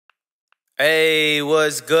Hey,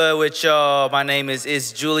 what's good with y'all? My name is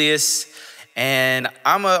Itz Julius, and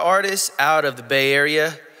I'm an artist out of the Bay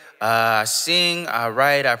Area. I sing, I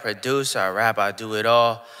write, I produce, I rap, I do it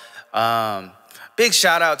all. Big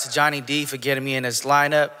shout out to Johnny D for getting me in this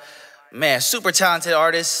lineup. Man, super talented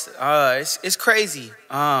artist. It's crazy.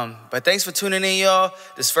 But thanks for tuning in, y'all.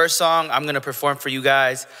 This first song I'm gonna perform for you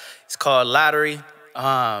guys, it's called Lottery.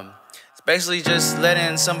 It's basically just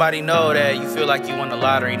letting somebody know that you feel like you won the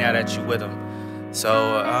lottery now that you with them.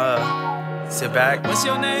 So sit back. What's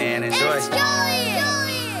your name? And enjoy. Itz Julius.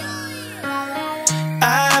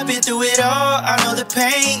 I've been through it all, I know the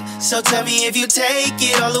pain. So tell me if you take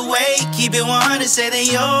it all away. Keep it 100, say that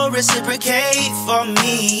you'll reciprocate for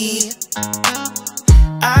me.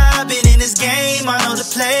 I've been in this game, I know the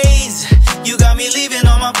plays. You got me leaving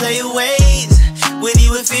all my playaways. With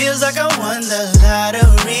you it feels like I won the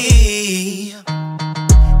lottery.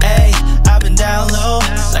 Hey, I've been down low,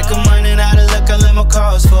 like I'm running out of luck, I let my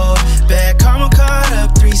calls fall. Bad karma caught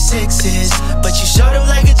up 3 6s, but you showed up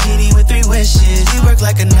like a genie with 3 wishes. You work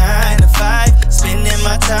like a 9 to 5, spending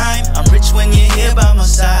my time. I'm rich when you're here by my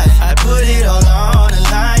side. I put it all on the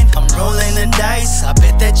line, I'm rolling the dice. I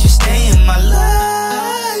bet that you stay in my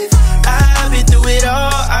life. I've been through it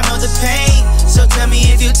all, I know the pain. So tell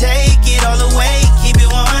me if you take it all away. Keep it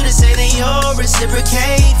 100, say that you'll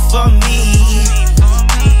reciprocate for me.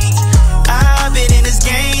 I've been in this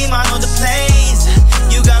game, I know the plays.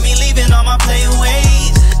 You got me leaving all my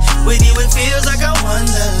playaways. With you it feels like I won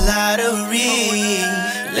the lottery.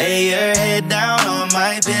 Lay your head down on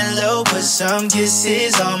my pillow, put some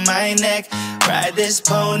kisses on my neck. Ride this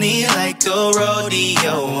pony like a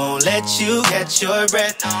rodeo, won't let you catch your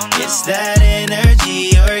breath. It's that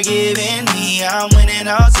energy you're giving me, I'm winning,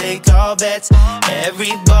 I'll take all bets.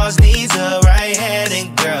 Every boss needs a right hand,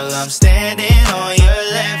 and girl, I'm standing on your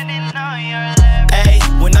left. Hey,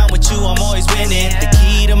 when I'm with you, I'm always winning. The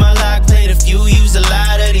key to my lock, played a few, used a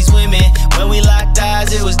lot of these women. When we locked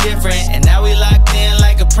eyes, it was different, and now we locked in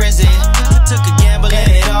like a prison. Took a gamble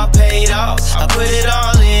and it all paid off. I put it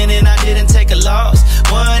all in and I didn't take a loss.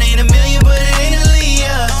 One ain't a million, but it ain't a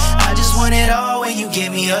Leah. I just want it all when you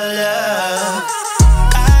give me your love.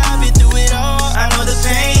 I've been through it all, I know the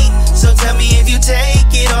pain. So tell me if you take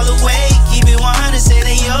it all away. Keep it 100, say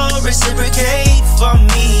that you'll reciprocate for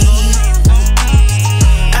me.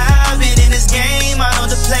 I've been in this game, I know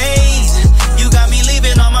the plays. You got me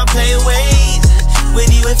leaving all my playaways.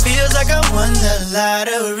 With you it feels like I won the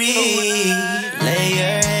lottery. Lay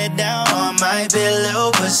your head down on my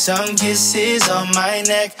pillow, put some kisses on my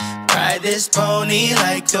neck. Ride this pony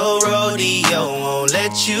like a rodeo, won't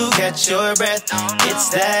let you catch your breath. It's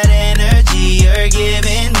that energy you're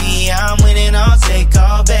giving me, I'm winning, I'll take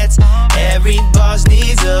all bets. Every boss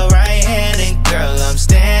needs a right hand, and girl, I'm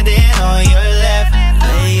standing on your left.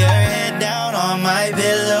 Lay your head down on my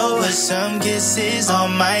pillow, put some kisses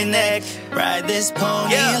on my neck. Ride this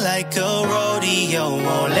pony like a rodeo,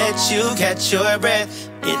 won't let you catch your breath.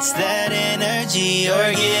 It's that energy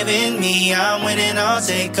you're giving me, I'm winning, I'll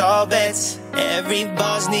take all bets. Every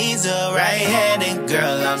boss needs a right hand, and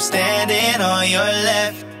girl, I'm standing on your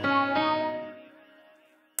left.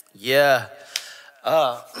 Yeah.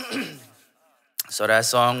 So that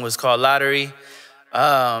song was called Lottery.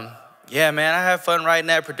 Yeah, man, I had fun writing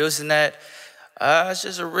that, producing that. It's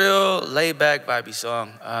just a real laid-back, vibey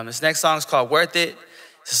song. This next song is called Worth It.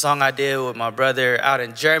 It's a song I did with my brother out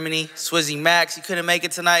in Germany, Swizzy Max. He couldn't make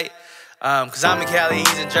it tonight because I'm in Cali,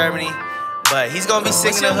 he's in Germany. But he's going to be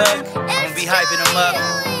singing the hook, I'm going to be hyping him up,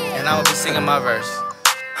 and I'm going to be singing my verse.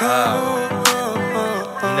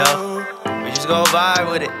 You know, we just going to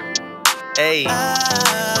vibe with it. Hey.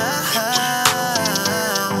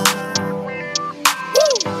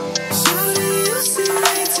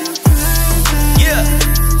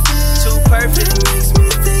 Perfect.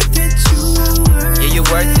 Yeah, you're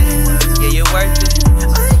worth it. Yeah, you're worth it.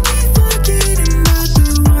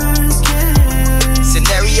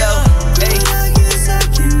 Scenario, hey.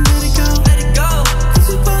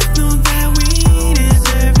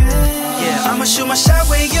 Yeah, I'ma shoot my shot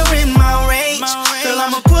where you're in my range. Girl,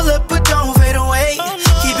 I'ma pull up, but don't fade away.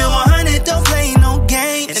 Keep it 100.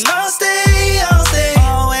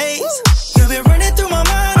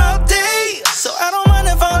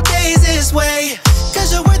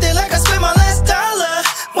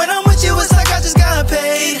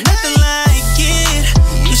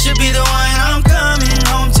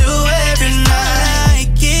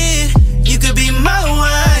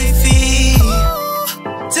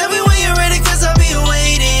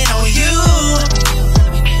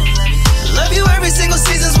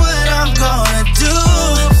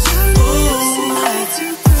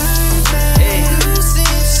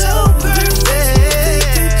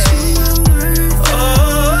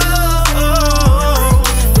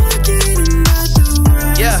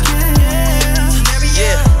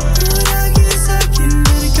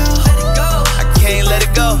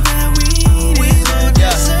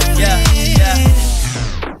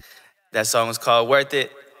 That song was called Worth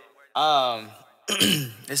It.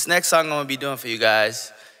 This next song I'm gonna be doing for you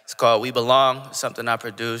guys, it's called We Belong. It's something I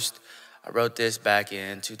produced. I wrote this back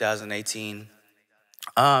in 2018.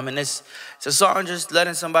 And it's a song just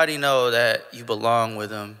letting somebody know that you belong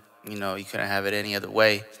with them. You know, you couldn't have it any other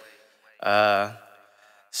way.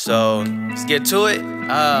 So let's get to it.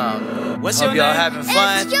 Hope y'all having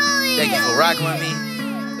fun. Thank you for rocking with me.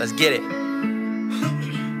 Let's get it.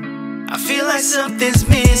 I feel like something's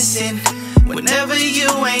missing whenever you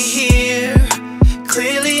ain't here.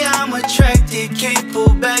 Clearly I'm attracted, can't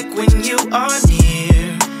pull back when you are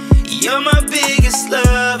near. You're my biggest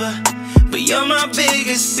lover, but you're my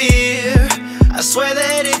biggest fear. I swear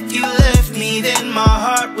that if you left me, then my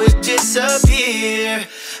heart would disappear.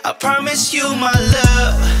 I promise you my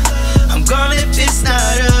love, I'm gone if it's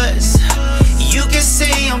not us. You can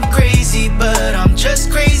say I'm crazy, but I'm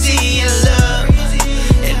just crazy in love.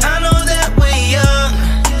 And I know that we're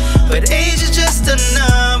young, but age is just a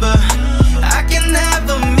number. I can have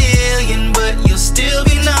a million, but you'll still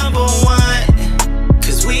be number one.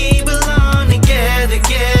 Cause we belong together,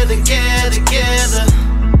 together, together, together.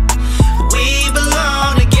 We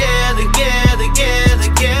belong together, together, together,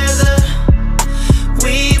 together.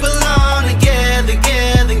 We belong together,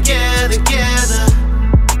 together, together, together.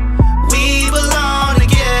 We belong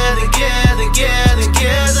together, together, together,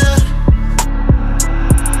 together.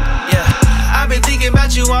 Yeah, I've been thinking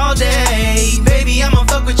about you all day. Baby, I'ma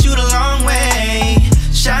fuck with you the long way.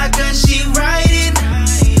 Shotgun, she riding.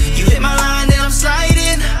 You hit my line, then I'm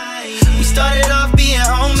sliding. We started off being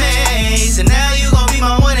homies, and now you gon' be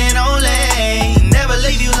my one and only. Never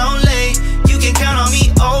leave you lonely. You can count on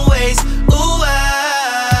me always. Ooh,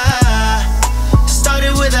 I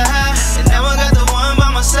started with a high, and now I got the one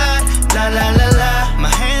by my side. La la la la. My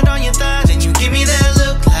hand on your thigh, then you give me that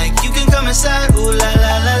look like you can come inside. Ooh la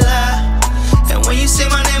la la la. And when you say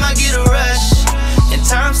my name, I get a rush, and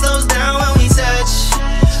time slows down when we touch.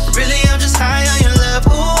 Really, I'm just high on your love.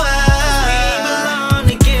 Ooh, we belong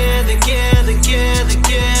together, together, together,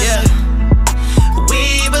 together.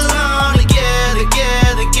 We belong together,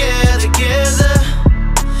 together, together, together.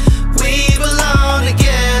 We belong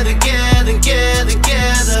together, together, together,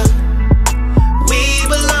 together. We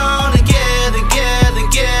belong together, together,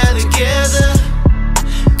 together, together.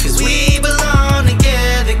 Cause we belong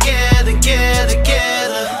together, together, together,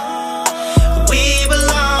 together. We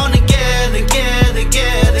belong together, together,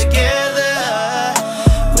 together, together.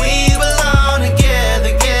 We belong together,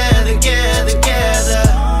 together, together, together.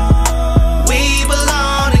 We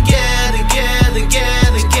belong together, together,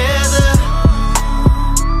 together, together.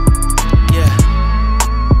 Yeah.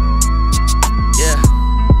 Yeah.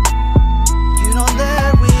 You know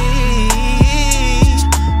that we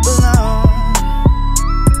belong.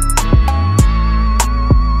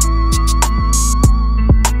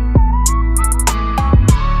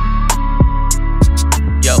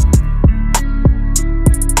 Yo,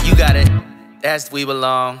 you got it. That's We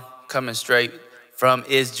Belong, coming straight from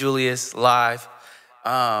Itz Julius live.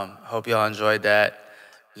 Hope y'all enjoyed that.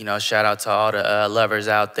 You know, shout out to all the lovers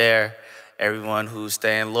out there, everyone who's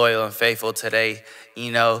staying loyal and faithful today.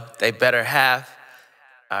 You know, they better have.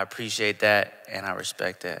 I appreciate that and I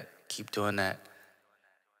respect that. Keep doing that.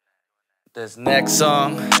 This next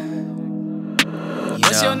song,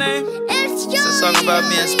 What's your name? It's Julius. it's a song about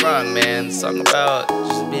being sprung, man. It's a song about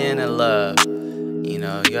just being in love. You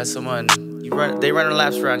know, you got someone, they running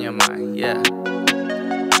laps around your mind, yeah.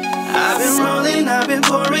 I've been rolling, I've been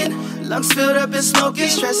pouring, lungs filled up and smoking,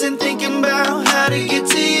 stressing, thinking about how to get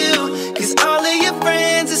to you. Cause all of your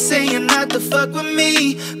friends are saying not to fuck with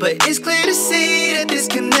me, but it's clear to see that this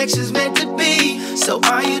connection's meant to be. So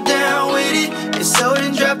are you down with it? If so,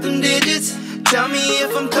 then drop them digits. Tell me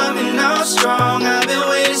if I'm coming out strong. I've been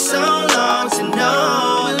waiting so long to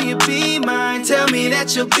know. Will you be mine? Tell me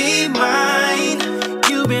that you'll be mine.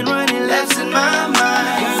 You've been running laps in my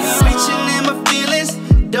mind, reaching in my feelings.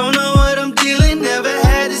 Don't know what I'm dealing. Never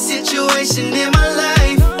had a situation in my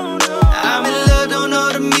life. I'm in love, don't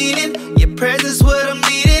know the meaning. Your presence what I'm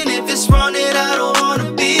needing. If it's wrong, then I don't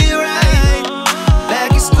wanna be right.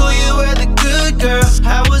 Back in school, you were the good girl.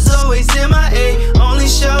 I was always MIA, only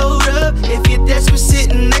showed up if your desk was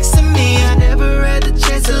sitting next to me. I never had the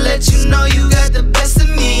chance to let you know you got the best of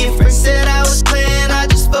me. First said I was playing, I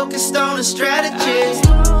just focused on the strategy.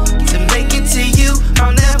 To make it to you,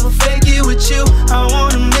 I'll never fake it with you. I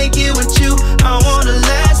wanna make it with you, I wanna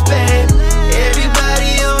last, babe.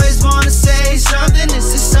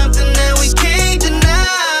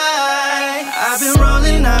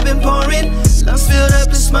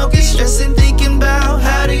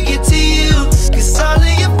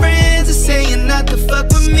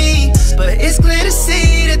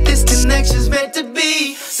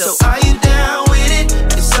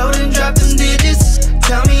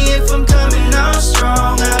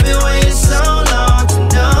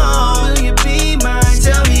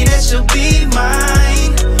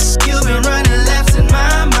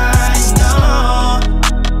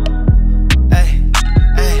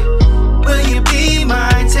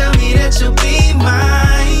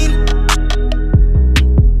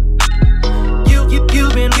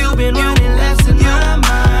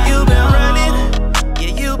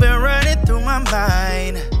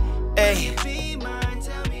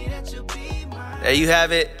 There you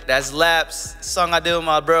have it. That's Laps. Song I did with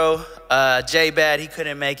my bro, J-Bad. He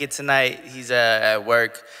couldn't make it tonight. He's at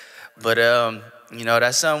work. But, you know,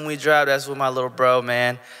 that's something we dropped. That's with my little bro,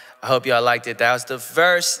 man. I hope y'all liked it. That was the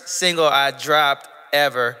first single I dropped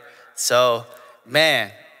ever. So,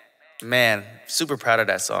 man, super proud of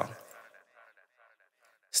that song.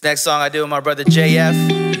 This next song I did with my brother JF.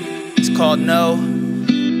 It's called No.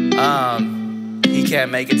 He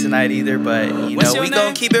can't make it tonight either, but you know, we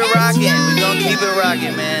gonna keep it rocking. We gonna keep it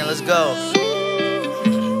rocking, man. Let's go.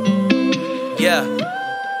 Yeah.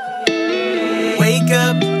 Wake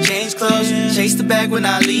up, change clothes, chase the bag when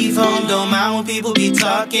I leave home. Don't mind when people be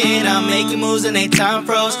talking, I'm making moves and they time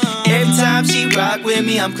froze. Every time she rock with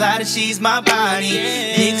me, I'm glad that she's my body.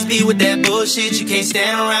 Niggas be with that bullshit, you can't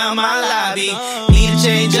stand around my lobby. Need to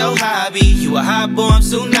change your hobby, you a hot bomb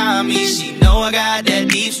tsunami. She know I got that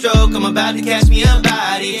deep stroke, I'm about to catch me a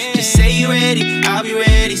body. Just say you ready, I'll be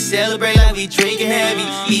ready. Celebrate like we drinking heavy.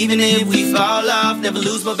 Even if we fall off, never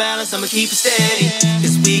lose my balance, I'ma keep it steady.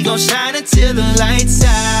 Cause we gon' shine until the lights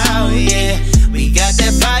out, yeah. We got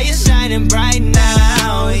that fire shining bright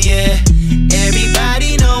now, yeah.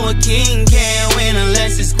 Everybody know a king can't win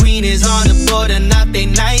unless his queen is on the board and knock they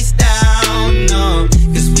nice down, no.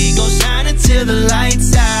 Cause we gon' shine until the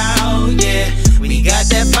lights out, yeah. We got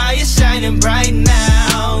that fire shining bright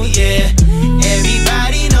now, yeah.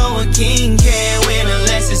 Everybody know a king can't win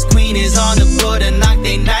unless his queen is on the board and knock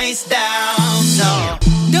they nice down, no.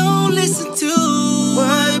 Don't listen to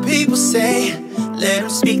what people say, let them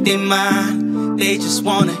speak their mind, they just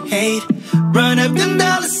wanna hate. Run up them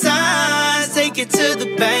dollar signs, take it to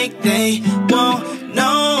the bank, they won't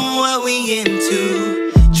know what we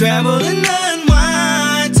into. Travel and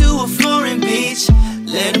unwind to a foreign beach,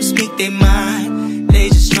 let them speak their mind, they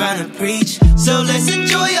just tryna preach. So let's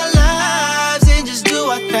enjoy our lives and just do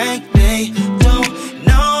our thing. They don't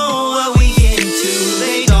know what we into.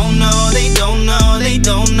 They don't know, they don't know, they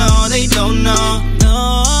don't know, they don't know.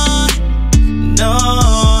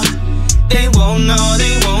 No, they won't know,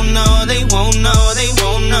 they won't know, they won't know, they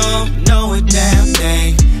won't know. Know a damn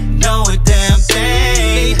thing, know a damn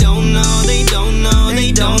thing. They don't know, they don't know,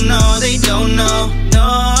 they don't know, they don't know.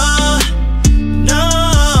 No,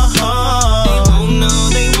 they won't know,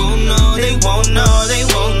 they won't know, they won't know, they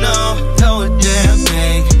won't know. Know a damn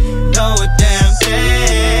thing, know a damn thing.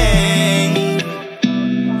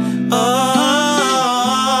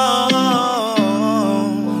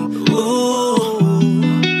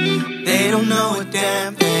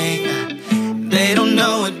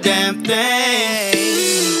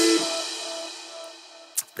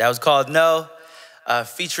 That was called No,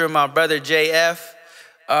 featuring my brother JF.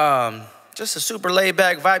 Just a super laid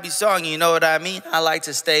back, vibey song, you know what I mean? I like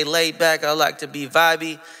to stay laid back, I like to be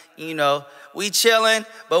vibey. You know, we chilling,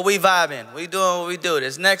 but we vibing. We doing what we do.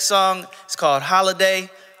 This next song is called Holiday.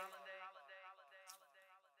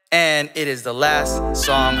 And it is the last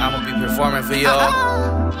song I'm gonna be performing for y'all.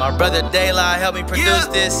 My brother Daylight helped me produce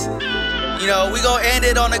this. You know, we gonna end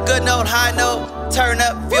it on a good note, high note, turn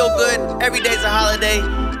up, feel good. Every day's a holiday.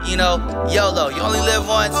 You know, YOLO, you only live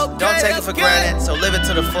once, don't take it for granted, so live it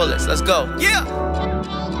to the fullest. Let's go. Yeah.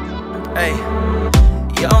 Hey.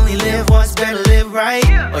 You only live once, better live right.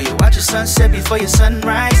 Or you watch your sunset before your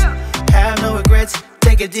sunrise. Have no regrets,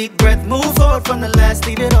 take a deep breath. Move forward from the last,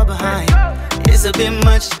 leave it all behind. It's a bit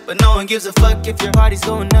much, but no one gives a fuck if your party's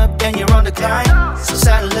going up and you're on the climb. So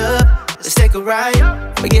saddle up, let's take a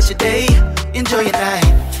ride. Forget your day, enjoy your night.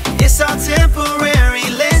 It's all temporary,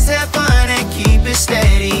 let's have fun and keep it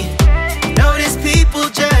steady. Notice people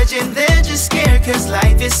judging, they're just scared cause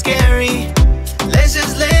life is scary. Let's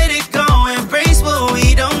just let it go, embrace what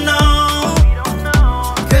we don't know.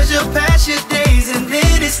 Cause you'll pass your days and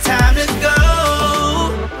then it's time to go.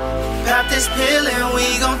 Pop this pill and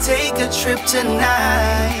we gon' take a trip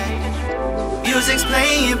tonight. Music's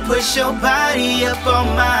playing, push your body up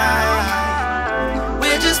on mine.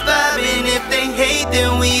 We're just vibing, if they hate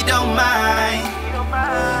then we don't mind.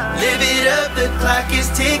 Live it up, the clock is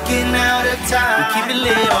ticking out of time. We keep it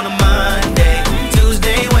lit on a Monday,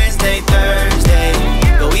 Tuesday, Wednesday, Thursday.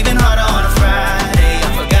 Go even harder on a Friday. I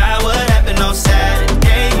forgot what happened on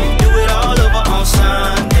Saturday. Do it all over on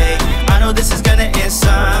Sunday. I know this is gonna end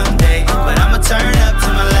someday, but I'ma turn up to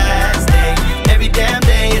my last day. Every damn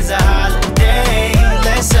day is a holiday.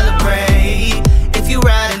 Let's celebrate. If you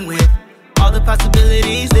riding with all the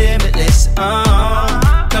possibilities limitless,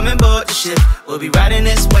 come and board the ship. We'll be riding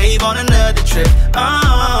this wave on another trip.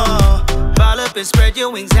 Ball up and spread your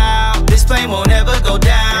wings out. This plane won't ever go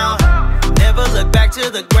down. Never look back to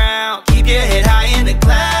the ground. Keep your head high in the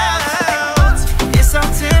clouds. It's all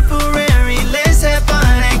temporary. Let's have fun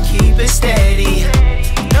and keep it steady.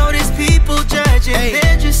 Notice people judging.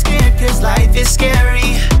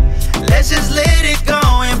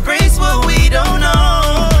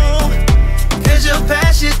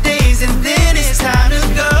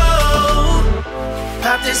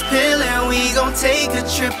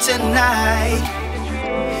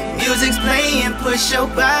 push your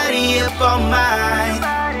body up on mine.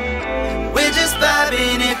 We're just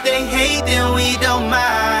vibing, if they hate then we don't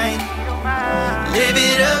mind. Live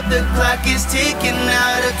it up, the clock is ticking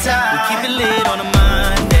out of time. We keep it lit on a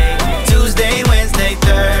Monday, Tuesday, Wednesday,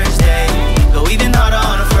 Thursday. Go even harder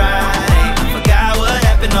on a Friday. Forgot what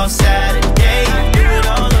happened on Saturday. Do it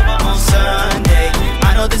all over on Sunday.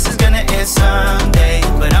 I know this is gonna end someday,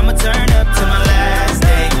 but I'ma turn up to my last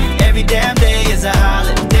day. Every damn day is a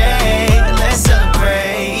holiday. Let's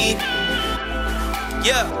celebrate.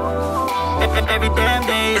 Yeah. Every damn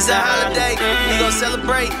day is a holiday. We gon'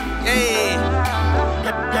 celebrate. Hey.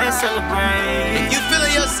 Let's celebrate. If you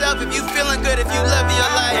feeling yourself, if you feeling good, if you loving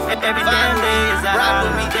your life, every damn day is a rock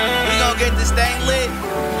with me. We gon' get this thing lit.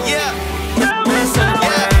 Yeah. Let's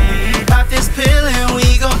celebrate. Pop this pill and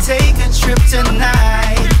we gon' take a trip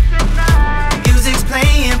tonight. Music's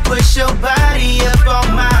playing, push your body up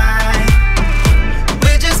on mine.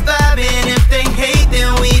 We're just vibing, if they hate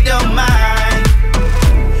then we don't mind.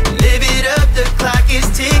 Live it up, the clock is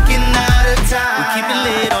ticking out of time. We keep it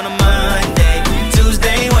lit on a Monday,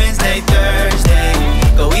 Tuesday, Wednesday, Thursday.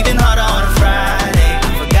 Go even harder on a Friday.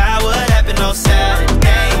 Forgot what happened on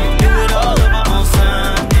Saturday. Do it all over on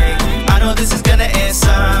Sunday. I know this is gonna end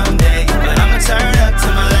someday, but I'ma turn up to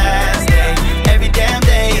my last day. Every damn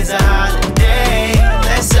day is a holiday.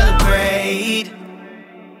 Let's celebrate.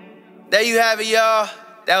 There you have it, y'all.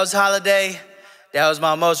 That was Holiday. That was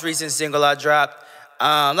my most recent single I dropped.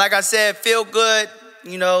 Like I said, feel good.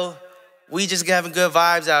 You know, we just having good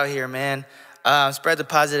vibes out here, man. Spread the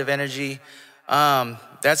positive energy.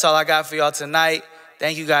 That's all I got for y'all tonight.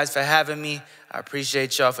 Thank you guys for having me. I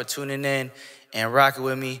appreciate y'all for tuning in and rocking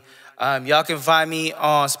with me. Y'all can find me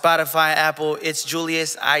on Spotify and Apple. Itz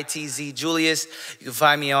Julius, Itz Julius. You can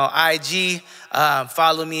find me on IG.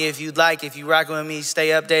 Follow me if you'd like. If you rocking with me, stay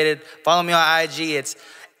updated. Follow me on IG. It's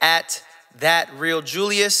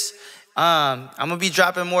 @ThatRealJulius. I'm gonna be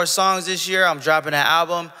dropping more songs this year. I'm dropping an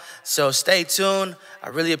album, so stay tuned. I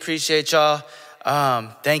really appreciate y'all.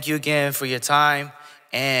 Thank you again for your time.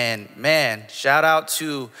 And man, shout out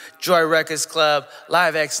to Joy Ruckus Club,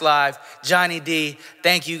 Live X Live, Johnny D.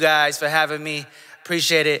 Thank you guys for having me.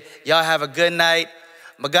 Appreciate it. Y'all have a good night.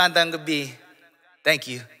 Magandang gabi. Thank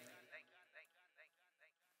you.